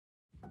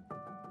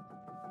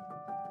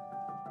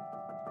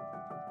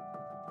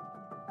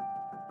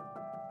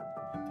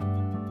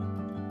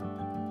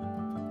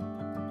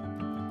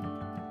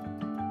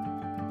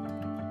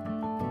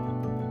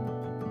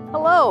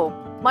Hello,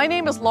 my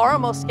name is Laura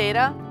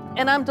Mosqueda,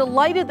 and I'm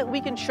delighted that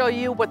we can show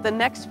you what the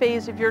next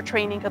phase of your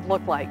training could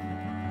look like.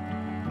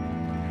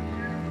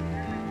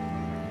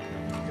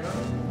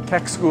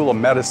 Keck School of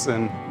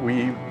Medicine,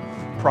 we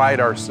pride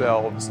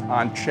ourselves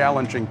on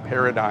challenging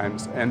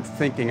paradigms and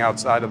thinking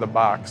outside of the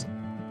box.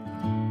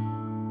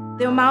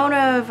 The amount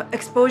of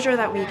exposure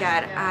that we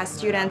get as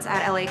students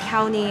at LA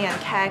County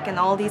and Keck and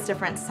all these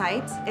different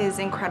sites is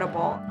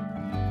incredible.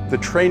 The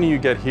training you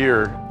get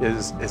here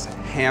is as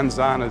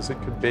hands-on as it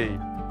could be.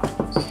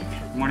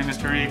 Good morning,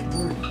 Mr. Reed.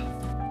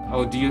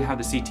 Oh, do you have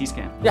the CT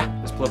scan? Yeah.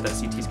 Let's pull up that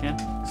CT scan.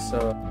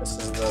 So this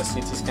is the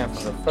CT scan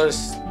from the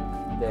first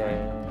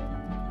day.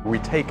 We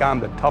take on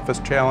the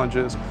toughest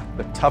challenges,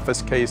 the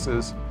toughest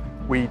cases.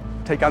 We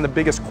take on the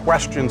biggest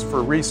questions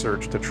for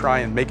research to try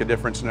and make a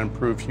difference and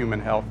improve human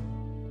health.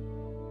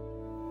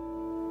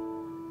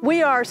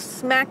 We are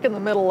smack in the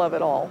middle of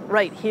it all,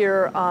 right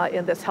here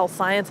in this health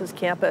sciences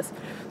campus.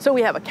 So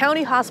we have a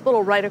county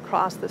hospital right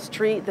across the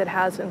street that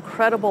has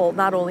incredible,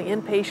 not only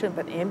inpatient,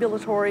 but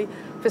ambulatory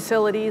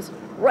facilities.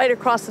 Right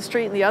across the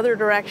street in the other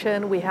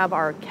direction, we have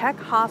our Keck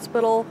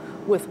Hospital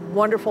with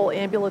wonderful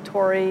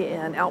ambulatory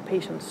and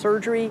outpatient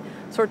surgery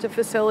sorts of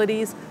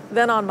facilities.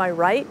 Then on my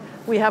right,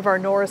 we have our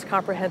Norris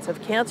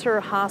Comprehensive Cancer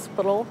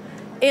Hospital.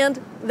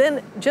 And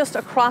then just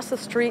across the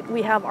street,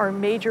 we have our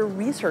major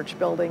research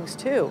buildings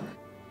too.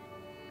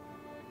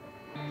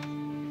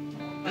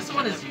 This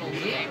one is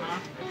unique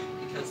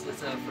because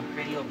it's for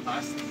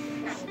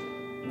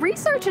cranioplasty.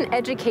 Research and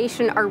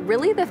education are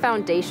really the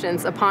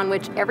foundations upon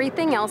which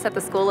everything else at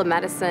the School of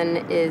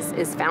Medicine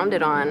is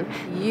founded on.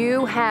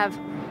 You have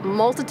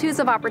multitudes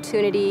of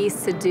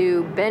opportunities to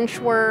do bench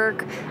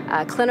work,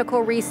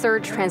 clinical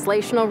research,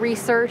 translational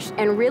research,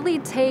 and really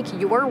take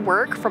your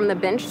work from the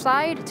bench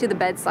side to the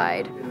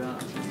bedside.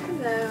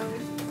 Hello.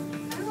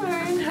 Hi,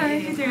 Lauren. How are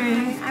you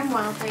doing? I'm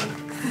well,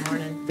 thanks.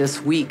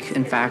 This week,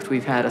 in fact,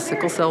 we've had a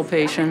sickle cell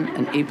patient,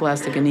 an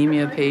aplastic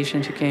anemia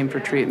patient who came for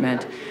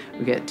treatment.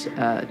 We get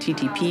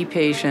TTP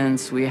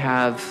patients. We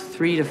have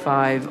 3 to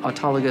 5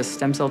 autologous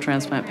stem cell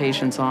transplant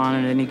patients on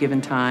at any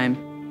given time.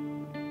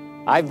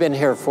 I've been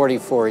here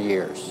 44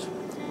 years,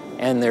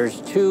 and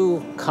there's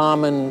 2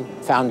 common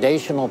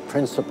foundational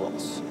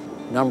principles.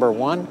 Number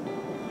 1,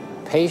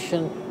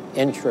 patient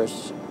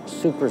interest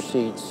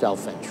supersedes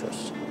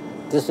self-interest.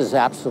 This is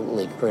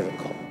absolutely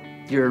critical.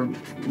 Your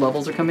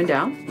levels are coming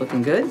down,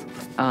 looking good.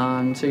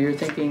 So you're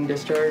thinking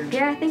discharge?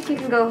 Yeah, I think you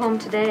can go home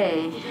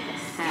today.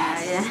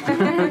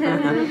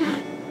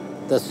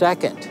 The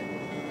second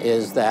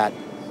is that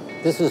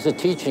this is a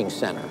teaching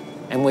center,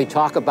 and we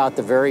talk about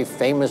the very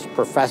famous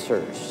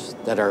professors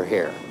that are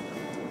here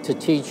to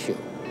teach you.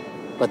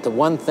 But the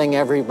one thing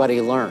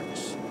everybody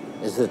learns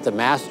is that the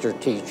master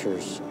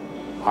teachers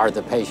are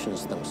the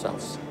patients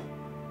themselves.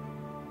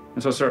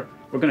 And so, sir,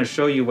 we're going to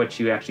show you what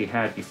you actually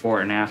had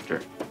before and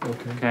after.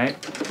 Okay?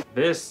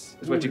 This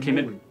is what you came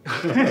in.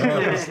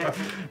 Yes,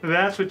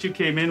 that's what you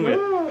came in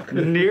with.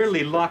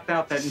 Nearly locked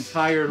out that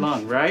entire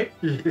lung, right?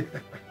 Yeah.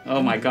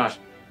 Oh my gosh.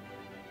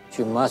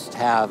 You must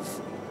have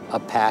a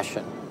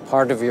passion.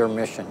 Part of your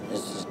mission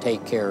is to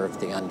take care of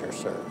the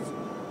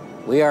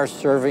underserved. We are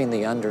serving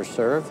the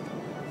underserved.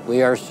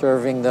 We are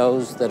serving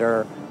those that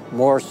are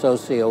more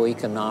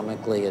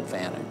socioeconomically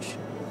advantaged.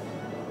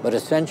 But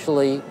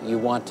essentially, you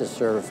want to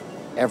serve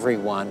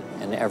everyone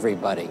and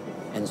everybody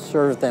and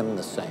serve them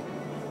the same,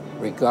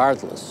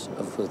 regardless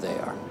of who they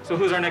are. So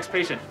who's our next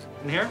patient?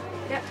 In here?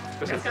 Yeah.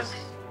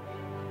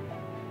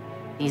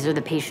 These are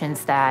the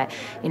patients that,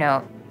 you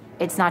know,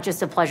 it's not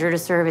just a pleasure to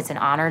serve, it's an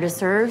honor to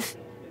serve.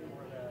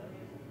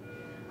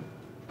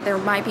 They're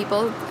my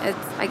people.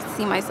 I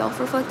see myself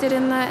reflected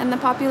in the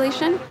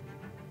population.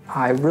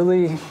 I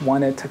really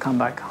wanted to come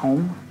back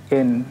home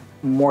in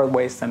more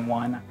ways than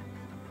one.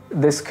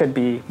 This could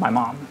be my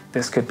mom,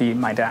 this could be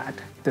my dad,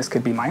 this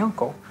could be my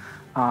uncle.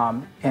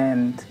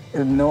 And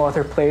no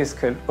other place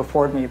could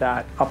afford me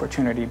that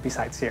opportunity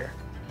besides here.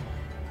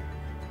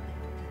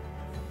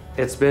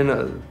 It's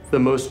been the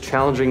most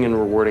challenging and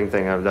rewarding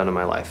thing I've done in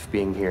my life,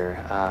 being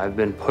here. I've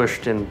been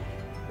pushed in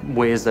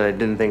ways that I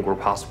didn't think were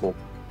possible.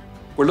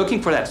 We're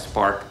looking for that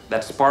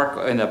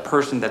spark in a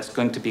person that's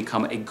going to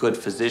become a good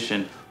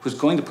physician who's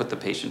going to put the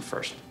patient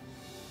first.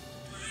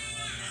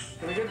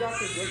 Can we get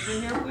Dr. Diggs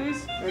in here,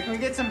 please? Can we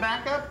get some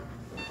backup?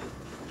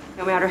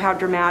 No matter how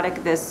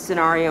dramatic this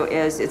scenario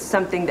is, it's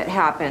something that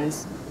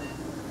happens.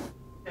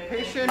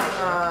 Patient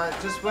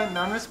just went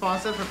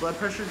non-responsive, her blood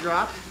pressure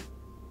dropped.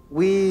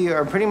 We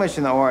are pretty much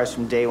in the ORs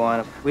from day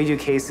one. We do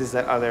cases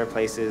that other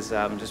places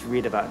just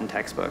read about in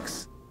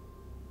textbooks.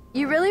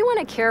 You really want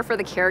to care for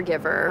the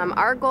caregiver.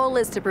 Our goal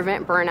is to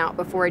prevent burnout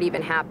before it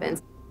even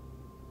happens.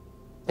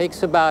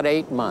 Takes about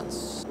 8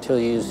 months till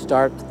you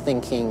start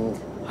thinking,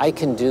 I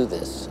can do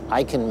this,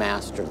 I can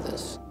master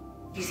this.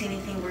 Do you see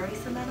anything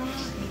worrisome at all?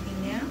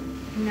 Anything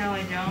new? No,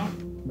 I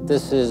don't.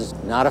 This is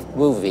not a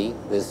movie,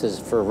 this is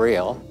for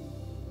real.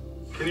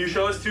 Can you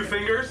show us 2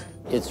 fingers?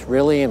 It's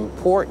really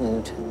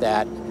important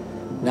that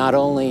not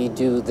only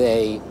do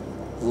they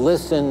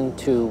listen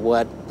to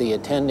what the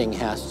attending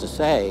has to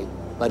say,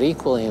 But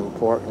equally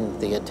important,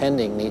 the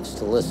attending needs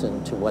to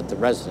listen to what the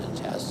resident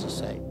has to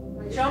say.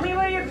 Show me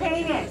where your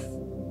pain is.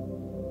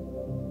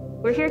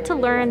 We're here to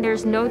learn.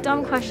 There's no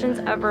dumb questions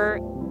ever.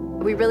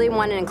 We really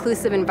want an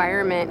inclusive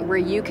environment where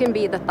you can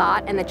be the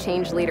thought and the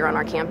change leader on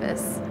our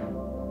campus.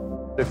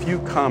 If you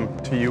come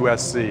to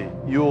USC,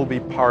 you will be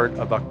part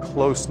of a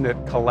close-knit,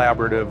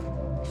 collaborative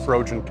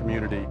Trojan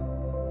community.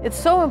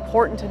 It's so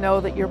important to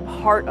know that you're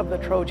part of the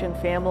Trojan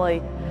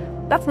family.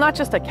 That's not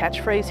just a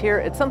catchphrase here,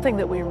 it's something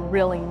that we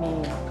really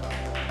mean.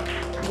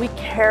 We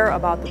care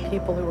about the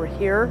people who are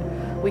here.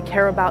 We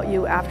care about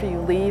you after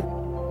you leave.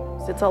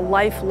 It's a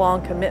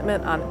lifelong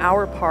commitment on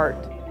our part.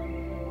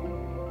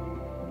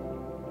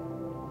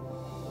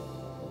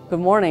 Good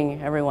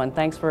morning, everyone.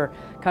 Thanks for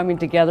coming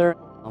together.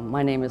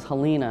 My name is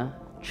Helena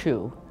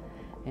Chu,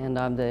 and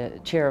I'm the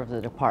chair of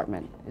the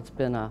department. It's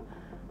been a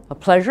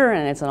pleasure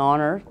and it's an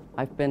honor.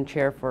 I've been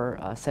chair for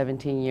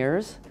 17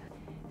 years,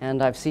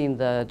 and I've seen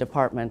the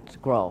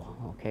department grow,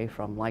 okay,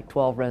 from like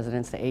 12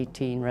 residents to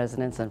 18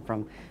 residents, and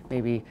from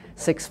maybe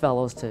 6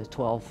 fellows to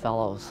 12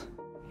 fellows.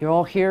 You're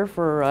all here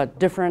for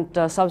different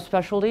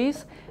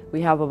subspecialties.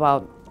 We have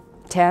about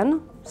 10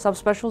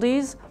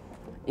 subspecialties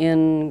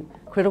in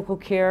critical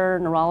care,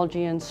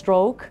 neurology and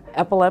stroke,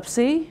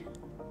 epilepsy,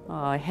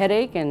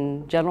 headache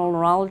and general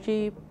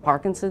neurology,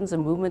 Parkinson's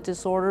and movement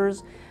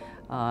disorders,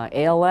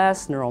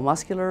 ALS,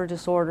 neuromuscular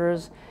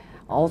disorders,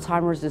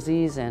 Alzheimer's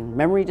disease and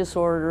memory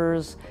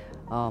disorders,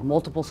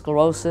 multiple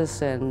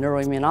sclerosis and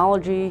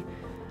neuroimmunology,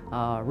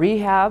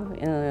 rehab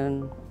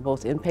in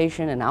both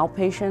inpatient and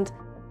outpatient.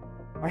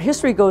 Our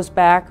history goes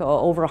back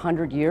over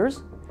 100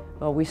 years.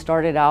 We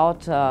started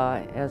out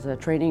as a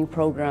training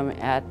program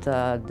at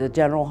the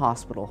General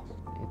Hospital.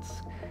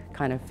 It's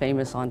kind of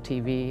famous on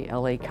TV,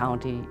 LA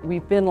County.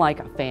 We've been like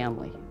a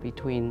family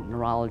between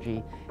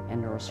neurology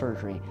and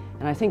neurosurgery.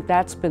 And I think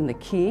that's been the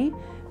key,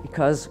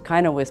 because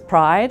kind of with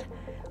pride,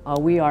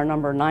 we are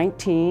number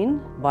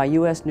 19 by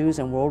US News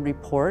and World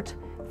Report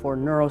for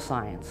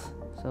neuroscience.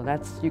 So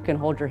that's, you can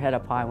hold your head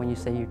up high when you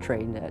say you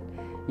trained at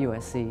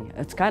USC.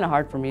 It's kind of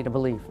hard for me to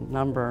believe,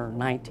 number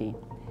 19.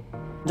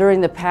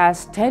 During the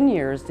past 10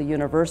 years, the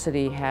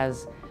university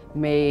has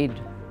made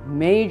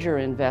major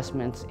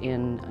investments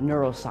in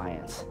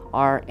neuroscience.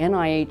 Our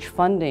NIH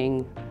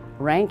funding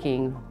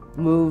ranking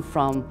moved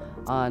from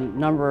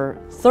number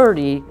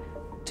 30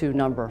 to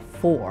number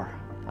 4.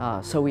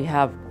 So we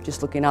have,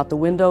 just looking out the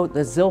window,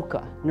 the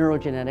Zilka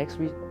Neurogenetics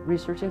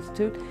Research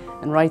Institute,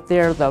 and right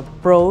there the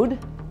Broad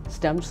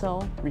Stem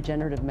Cell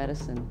Regenerative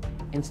Medicine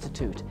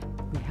Institute.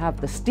 We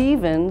have the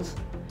Stevens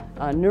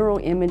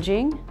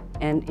Neuroimaging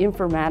and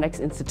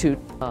Informatics Institute,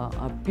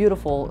 a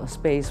beautiful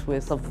space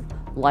with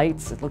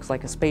lights. It looks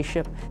like a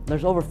spaceship.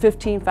 There's over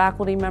 15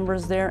 faculty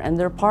members there, and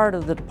they're part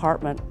of the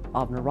Department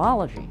of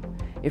Neurology.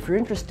 If you're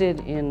interested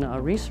in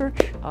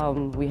research,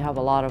 we have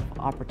a lot of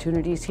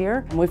opportunities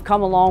here. We've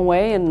come a long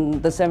way in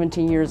the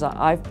 17 years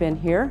I've been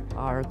here.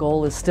 Our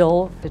goal is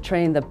still to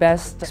train the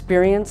best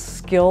experienced,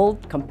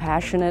 skilled,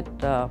 compassionate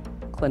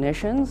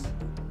clinicians.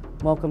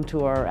 Welcome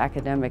to our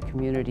academic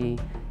community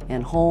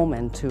and home,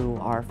 and to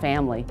our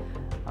family.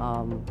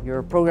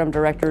 Your program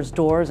director's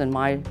doors and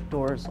my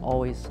doors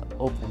always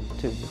open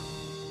to you.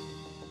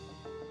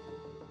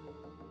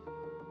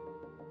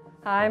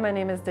 Hi, my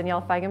name is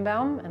Danielle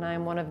Feigenbaum, and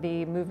I'm one of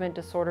the movement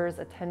disorders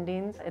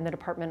attendings in the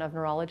Department of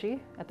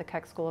Neurology at the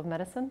Keck School of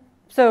Medicine.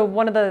 So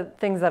one of the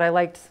things that I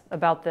liked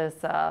about this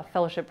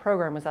fellowship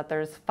program was that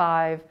there's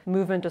 5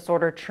 movement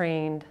disorder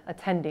trained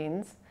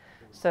attendings.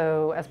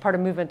 So as part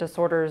of movement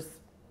disorders,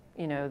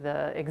 you know,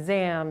 the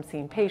exam,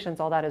 seeing patients,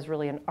 all that is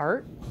really an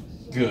art.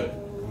 Good.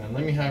 And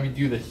let me have you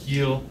do the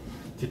heel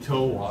to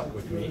toe walk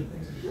with me.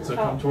 So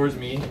come towards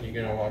me, and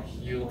you're gonna walk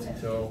heel to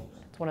toe.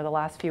 It's one of the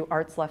last few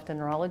arts left in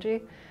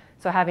neurology.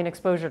 So having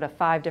exposure to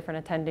 5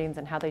 different attendings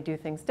and how they do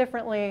things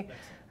differently,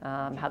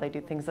 how they do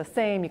things the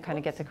same, you kind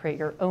of get to create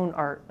your own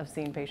art of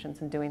seeing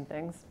patients and doing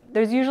things.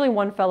 There's usually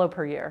 1 fellow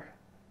per year.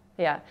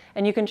 Yeah,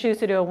 and you can choose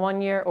to do a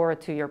 1-year or a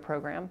 2-year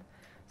program.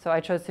 So I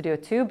chose to do a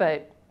 2,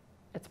 but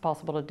it's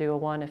possible to do a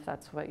 1 if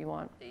that's what you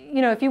want.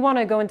 You know, if you want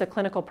to go into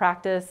clinical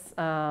practice,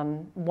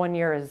 1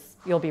 year is,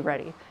 you'll be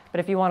ready. But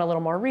if you want a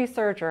little more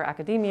research or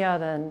academia,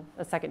 then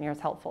a 2nd year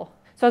is helpful.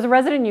 So as a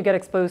resident, you get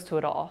exposed to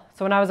it all.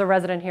 So when I was a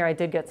resident here, I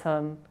did get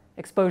some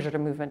exposure to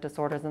movement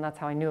disorders, and that's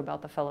how I knew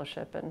about the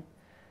fellowship and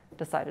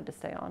decided to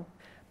stay on.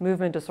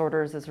 Movement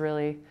disorders is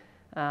really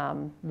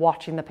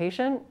watching the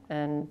patient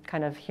and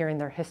kind of hearing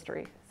their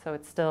history. So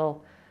it's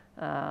still,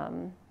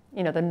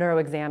 you know, the neuro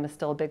exam is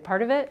still a big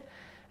part of it.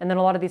 And then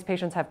a lot of these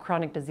patients have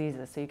chronic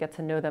diseases, so you get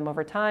to know them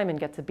over time and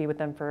get to be with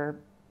them for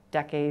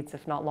decades,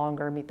 if not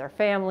longer, meet their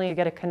family. You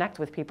get to connect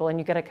with people, and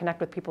you get to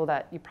connect with people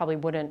that you probably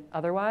wouldn't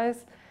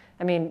otherwise.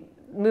 I mean,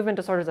 movement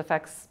disorders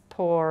affects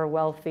poor,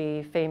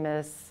 wealthy,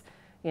 famous,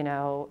 you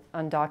know,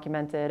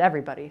 undocumented,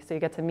 everybody. So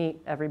you get to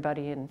meet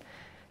everybody and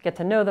get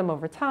to know them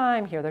over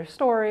time, hear their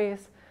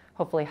stories,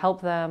 hopefully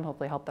help them,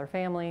 hopefully help their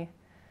family,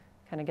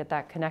 kind of get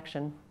that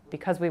connection.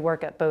 Because we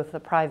work at both the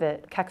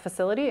private Keck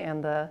facility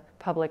and the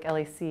public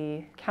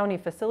LAC County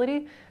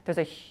facility, there's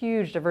a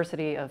huge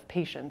diversity of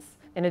patients.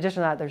 In addition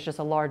to that, there's just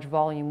a large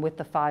volume with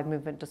the 5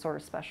 movement disorder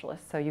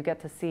specialists. So you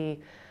get to see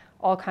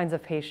all kinds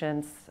of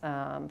patients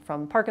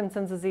from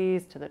Parkinson's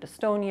disease to the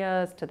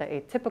dystonias, to the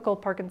atypical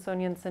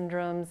Parkinsonian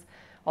syndromes,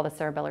 all the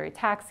cerebellar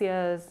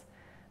ataxias.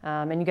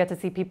 And you get to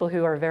see people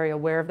who are very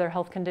aware of their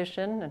health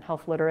condition and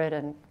health literate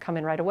and come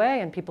in right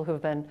away, and people who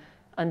have been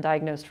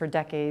undiagnosed for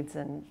decades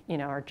and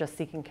are just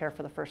seeking care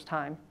for the first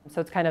time. So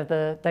it's kind of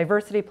the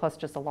diversity plus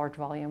just a large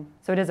volume.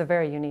 So it is a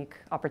very unique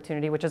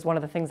opportunity, which is one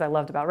of the things I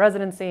loved about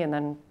residency, and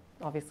then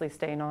obviously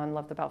staying on,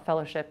 loved about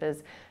fellowship,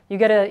 is you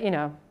get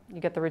you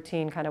get the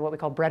routine kind of what we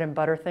call bread and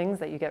butter things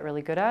that you get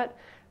really good at,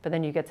 but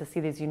then you get to see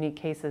these unique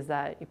cases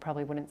that you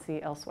probably wouldn't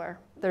see elsewhere.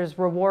 There's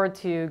reward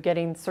to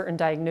getting certain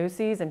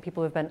diagnoses and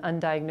people who've been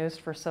undiagnosed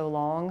for so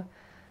long,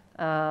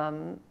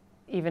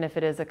 even if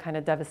it is a kind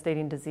of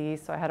devastating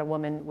disease. So I had a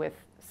woman with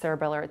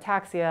cerebellar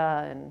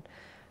ataxia and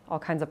all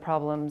kinds of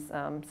problems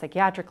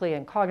psychiatrically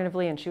and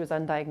cognitively, and she was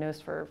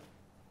undiagnosed for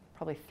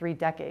probably 3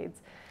 decades.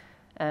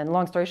 And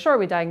long story short,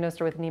 we diagnosed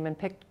her with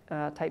Niemann-Pick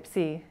type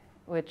C,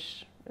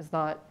 which is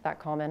not that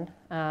common.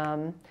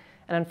 And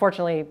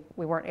unfortunately,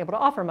 we weren't able to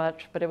offer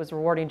much, but it was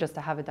rewarding just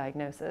to have a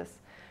diagnosis.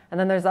 And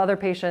then there's other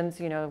patients,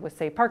 with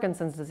say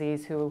Parkinson's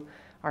disease, who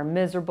are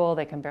miserable.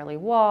 They can barely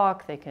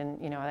walk. They can,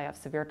 they have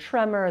severe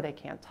tremor. They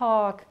can't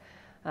talk.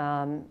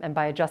 And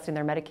by adjusting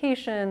their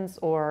medications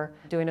or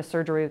doing a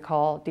surgery we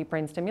call deep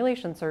brain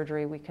stimulation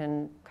surgery, we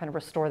can kind of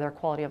restore their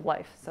quality of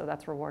life. So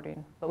that's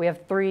rewarding. But we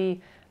have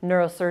 3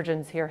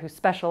 neurosurgeons here who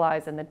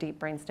specialize in the deep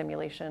brain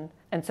stimulation.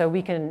 And so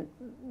we can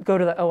go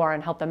to the OR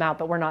and help them out,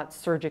 but we're not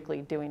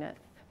surgically doing it.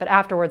 But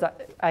afterwards,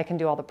 I can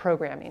do all the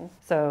programming.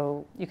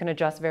 So you can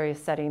adjust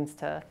various settings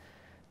to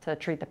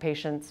treat the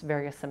patient's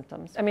various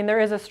symptoms. I mean,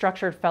 there is a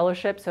structured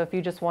fellowship. So if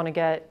you just want to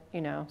get,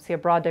 see a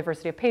broad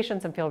diversity of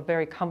patients and feel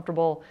very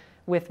comfortable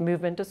with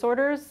movement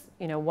disorders,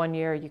 1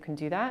 year you can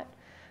do that.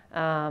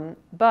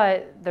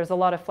 But there's a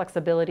lot of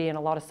flexibility and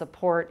a lot of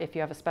support if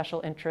you have a special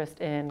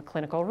interest in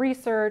clinical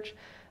research,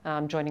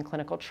 joining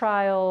clinical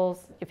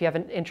trials. If you have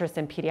an interest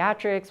in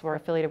pediatrics, we're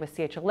affiliated with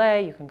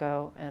CHLA, you can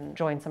go and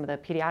join some of the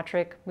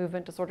pediatric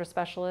movement disorder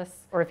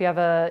specialists. Or if you have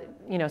a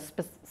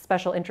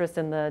special interest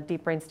in the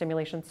deep brain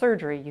stimulation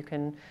surgery, you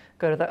can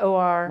go to the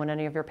OR when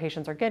any of your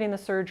patients are getting the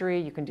surgery.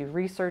 You can do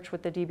research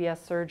with the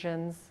DBS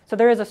surgeons. So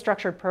there is a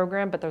structured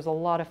program, but there's a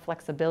lot of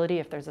flexibility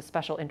if there's a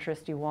special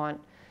interest you want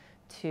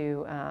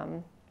to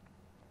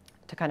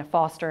kind of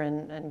foster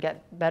and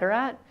get better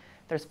at.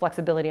 There's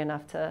flexibility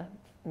enough to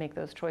make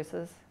those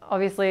choices.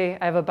 Obviously,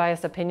 I have a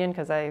biased opinion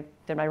because I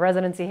did my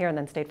residency here and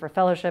then stayed for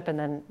fellowship and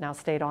then now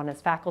stayed on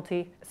as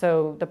faculty.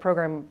 So the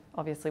program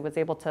obviously was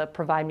able to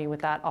provide me with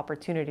that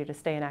opportunity to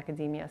stay in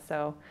academia.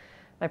 So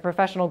my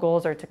professional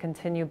goals are to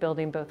continue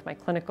building both my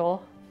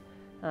clinical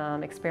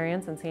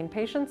experience and seeing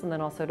patients, and then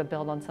also to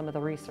build on some of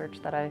the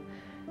research that I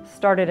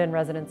started in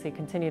residency,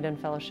 continued in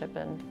fellowship,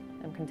 and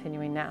I'm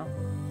continuing now.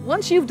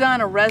 Once you've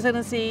done a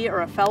residency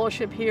or a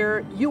fellowship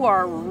here, you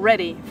are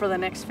ready for the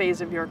next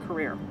phase of your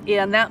career.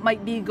 And that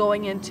might be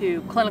going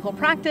into clinical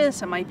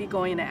practice, it might be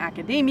going into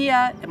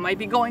academia, it might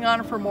be going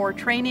on for more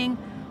training.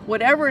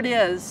 Whatever it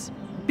is,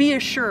 be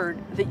assured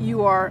that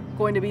you are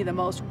going to be the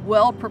most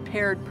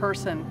well-prepared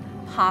person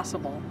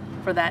possible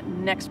for that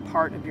next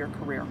part of your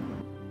career.